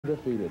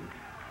defeated.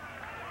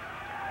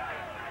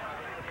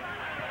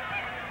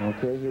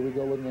 Okay, here we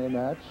go with another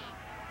match.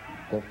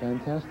 The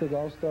fantastic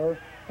all-star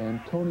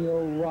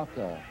Antonino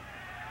Rocca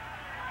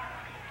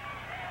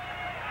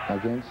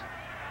against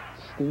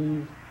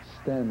Steve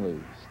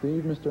Stanley.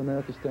 Steve, Mr.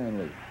 America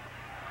Stanley.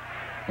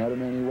 Now to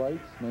Manny White.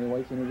 Manny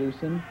White's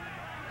introducing.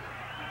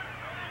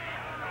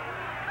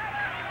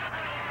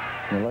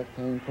 In the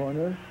left-hand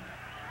corner.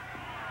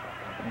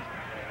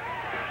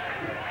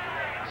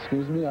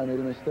 Excuse me, I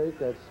made a mistake.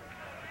 That's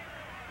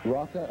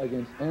Rocca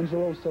against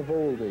Angelo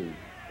Savoldi.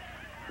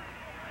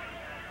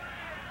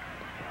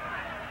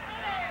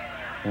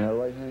 In our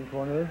right-hand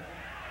corner,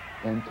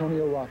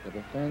 Antonino Rocca,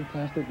 the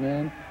fantastic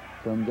man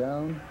from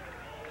down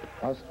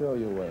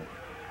Australia way.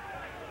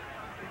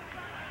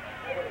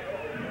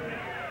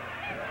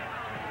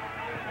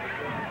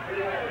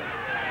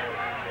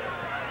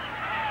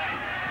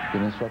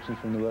 Good instructions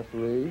from the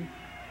referee.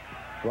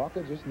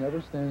 Rocca just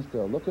never stands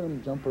still. Look at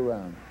him jump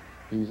around.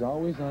 He's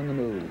always on the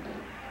move.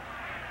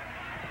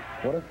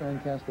 What a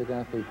fantastic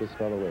athlete this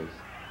fellow is.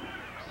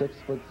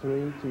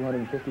 6'3",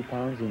 250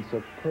 pounds in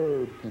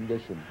superb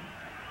condition.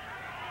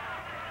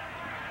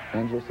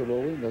 Angelo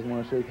Savoldi doesn't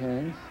want to shake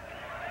hands.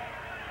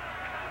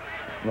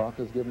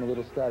 Rocca's giving a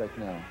little static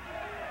now.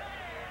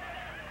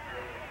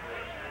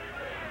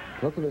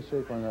 Look at the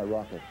shape on that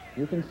Rocca.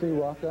 You can see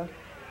Rocca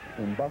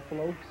in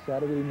Buffalo,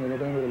 Saturday,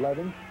 November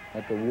 11th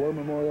at the War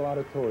Memorial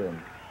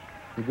Auditorium.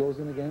 He goes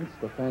in against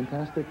the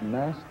fantastic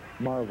Masked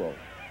Marvel.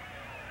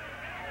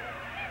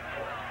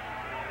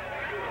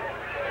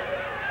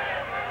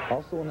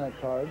 Also on that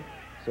card,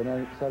 so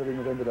now Saturday,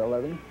 November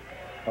 11th,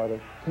 are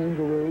the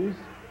Kangaroos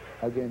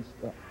against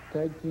the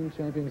Tag Team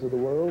Champions of the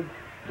World,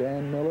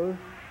 Dan Miller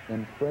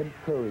and Fred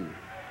Curry.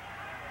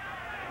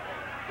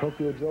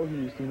 Tokyo Joe, who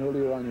you've seen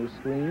earlier on your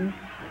screen,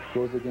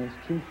 goes against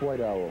Chief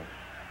White Owl.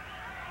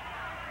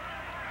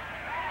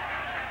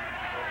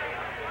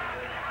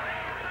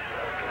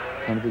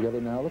 Coming together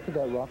now. Look at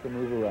that Rocca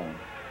move around.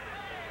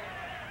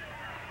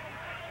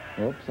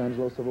 Oops,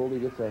 Angelo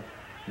Savoldi gets a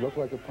look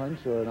like a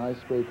punch or an eye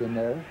scrape in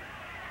there.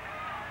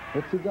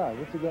 What's he got?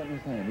 What's he got in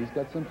his hand? He's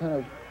got some kind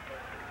of...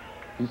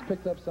 He's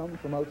picked up something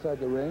from outside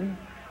the ring.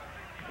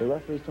 The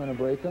referee's trying to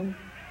break him.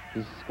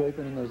 He's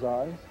scraping in those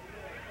eyes.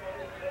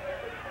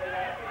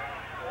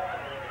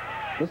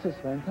 This is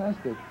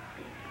fantastic.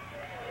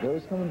 There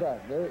he's coming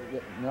back.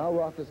 Now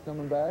Rocca's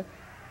coming back.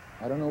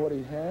 I don't know what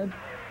he had.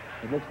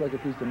 It looks like a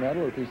piece of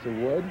metal or a piece of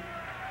wood.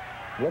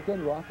 Look at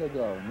Rocca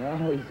go.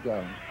 Now he's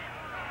gone.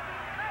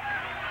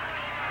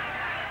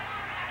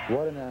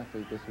 What an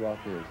athlete this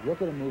Rocca is.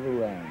 Look at him move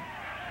around.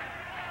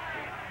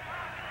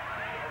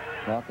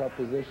 Lock up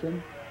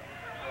position.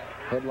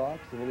 Headlock.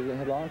 Savoldi's a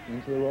headlock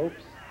into the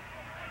ropes.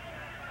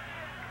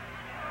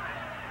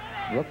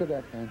 Look at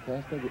that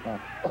fantastic...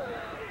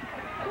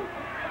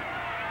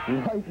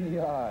 right in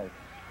the eye.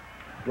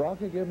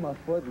 Rocca gave him a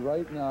foot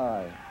right in the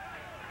eye.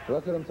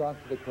 Look at him talk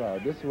to the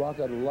crowd. This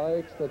Rocca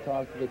likes to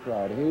talk to the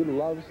crowd. He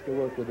loves to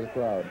work with the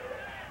crowd.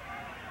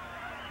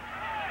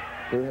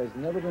 There has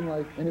never been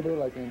anybody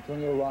like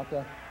Antonino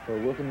Rocca for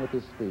working with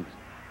his feet.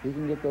 He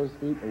can get those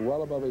feet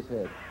well above his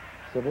head.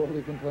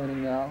 Savoldi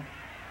complaining now.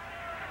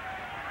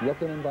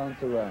 Look at him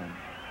bounce around.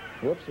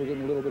 Whoops, we're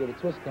getting a little bit of a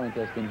twist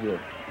contest in here.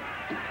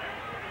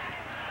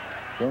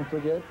 Don't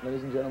forget,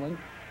 ladies and gentlemen,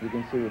 you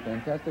can see the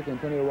fantastic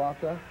Antonino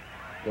Rocca,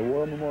 the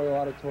War Memorial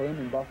Auditorium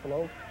in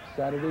Buffalo,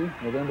 Saturday,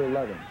 November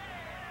 11th.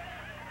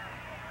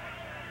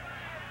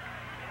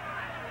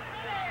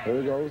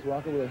 There he goes,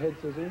 Rocca with a head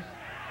scissors.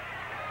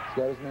 He's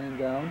got his man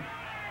down.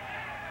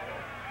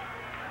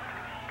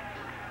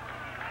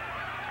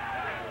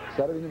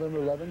 Saturday, November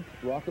 11th,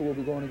 Rocca will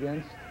be going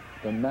against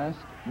the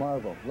Masked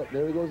Marvel. Look,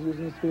 there he goes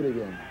using his feet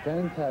again.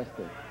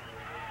 Fantastic.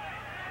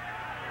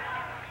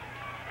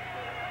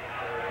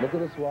 Look at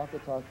this Rocca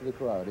talk to the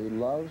crowd. He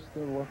loves to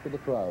work with the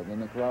crowd,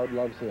 and the crowd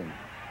loves him.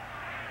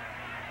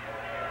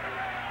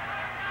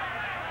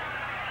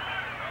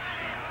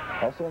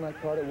 Also on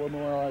that card at War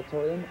Memorial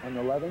Auditorium on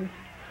the 11th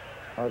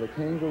are the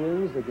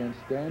Kangaroos against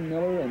Dan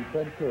Miller and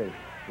Fred Curry.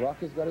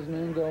 Rocca's got his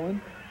man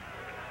going.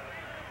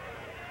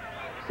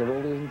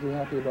 Savoldi isn't too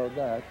happy about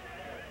that.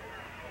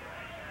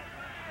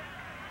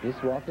 This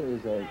Rocca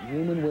is a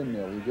human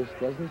windmill. He just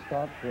doesn't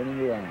stop running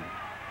around.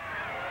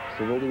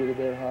 Savoldi with a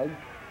bear hug.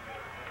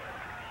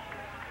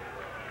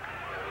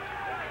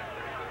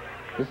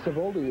 This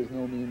Savoldi is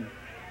no mean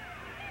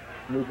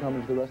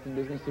newcomer to the wrestling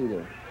business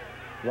either.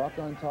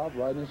 Rocca on top,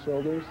 riding his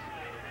shoulders.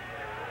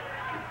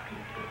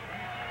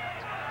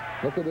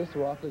 Look at this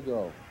Rocca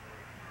go.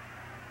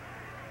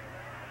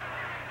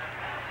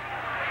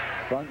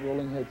 Front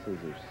rolling head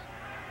scissors.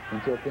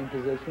 Into a pin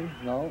position.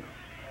 No.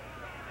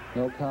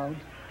 No count.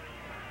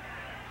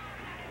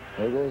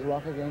 There goes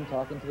Rocca again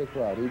talking to the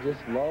crowd. He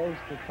just loves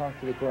to talk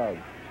to the crowd.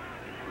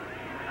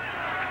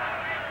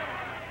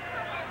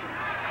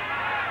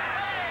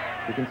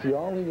 You can see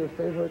all of your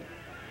favorite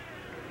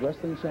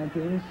wrestling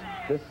champions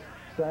this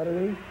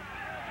Saturday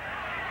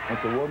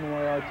at the War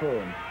Memorial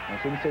Auditorium. I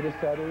shouldn't say this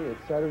Saturday.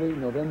 It's Saturday,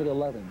 November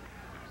 11th.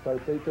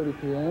 Starts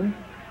 8:30 p.m.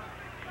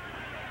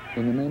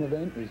 In the main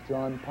event is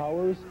John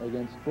Powers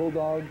against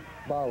Bulldog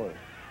Bauer.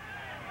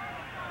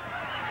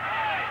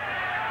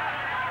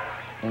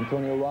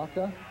 Antonino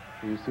Rocca,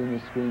 who you see on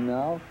the screen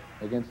now,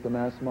 against the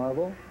Mass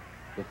Marvel.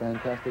 The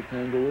Fantastic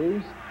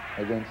Kangaroos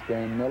against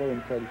Dan Miller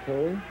and Fred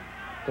Curry.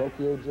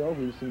 Tokyo Joe,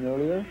 who you've seen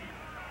earlier,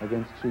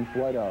 against Chief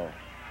White Owl.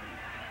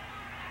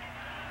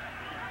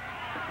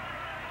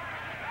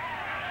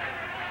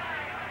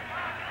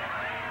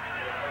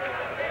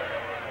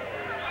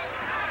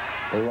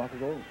 They rock a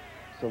go.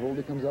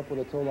 Savoldi comes up with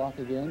a toe lock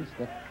again.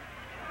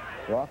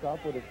 Rock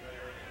up with a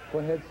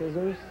foot head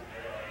scissors.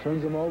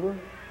 Turns him over.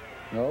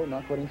 No,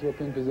 not quite into a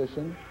pin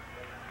position.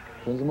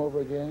 Turns him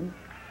over again.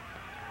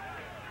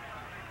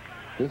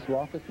 This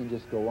rocket can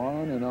just go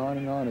on and on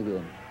and on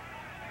again.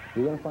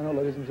 You're going to find out,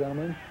 ladies and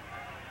gentlemen,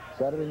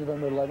 Saturday,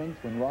 November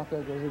 11th, when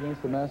Rocca goes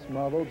against the Mass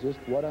Marvel, just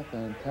what a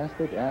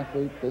fantastic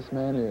athlete this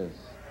man is.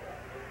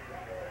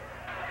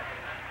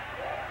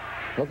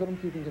 Look at him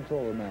keeping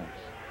control of the match.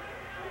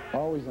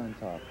 Always on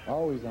top,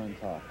 always on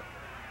top.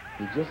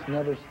 He just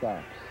never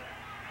stops.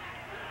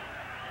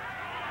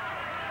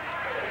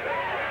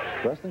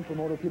 Wrestling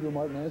promoter Peter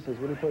Martinez has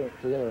really put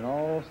together an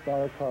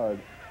all-star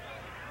card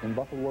in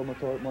Buffalo War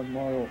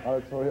Memorial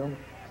Auditorium,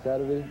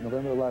 Saturday,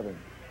 November 11th.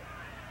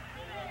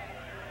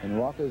 And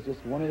Rocca is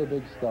just one of the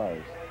big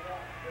stars.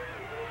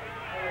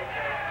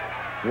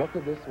 Look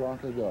at this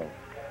Rocca go.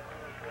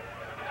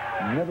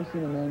 I've never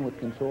seen a man with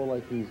control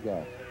like he's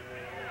got.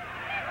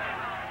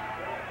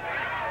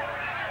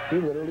 He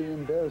literally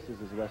embarrasses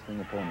his wrestling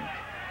opponent.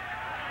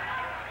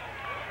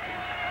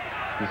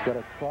 He's got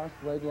a cross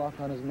leg lock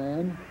on his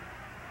man,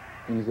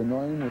 and he's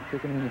annoying him with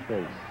kicking him in the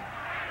face.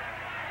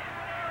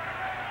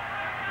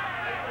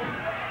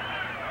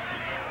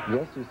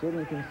 Yes, you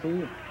certainly can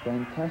see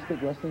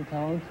fantastic wrestling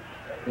talent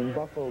in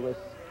Buffalo this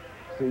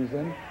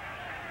season.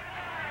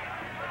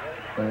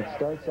 And it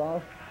starts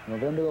off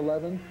November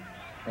 11th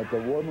at the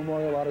War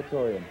Memorial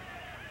Auditorium.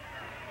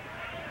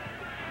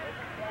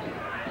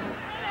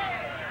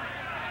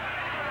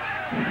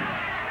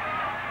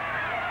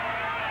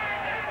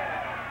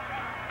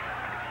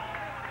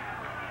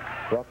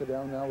 Rocca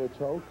down now with a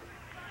choke.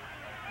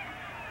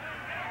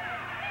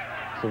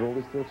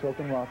 Savoldi still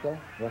choking Rocca.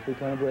 Referee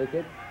trying to break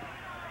it.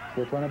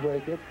 Still trying to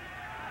break it.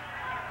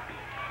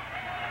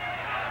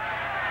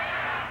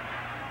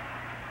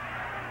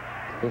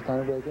 Still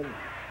trying to break it.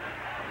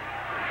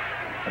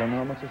 I don't know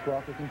how much this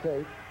Rocca can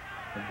take.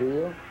 Do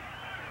you?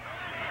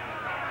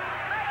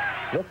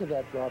 Look at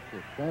that drop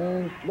kick.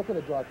 And look at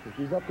the drop kick.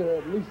 He's up there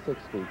at least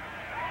 6 feet.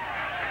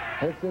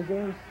 Head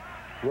scissors.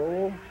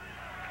 Roll.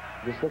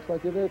 This looks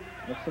like it.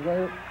 Looks like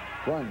it.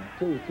 1,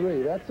 2,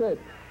 3. That's it.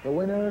 The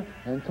winner,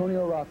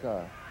 Antonino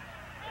Rocca.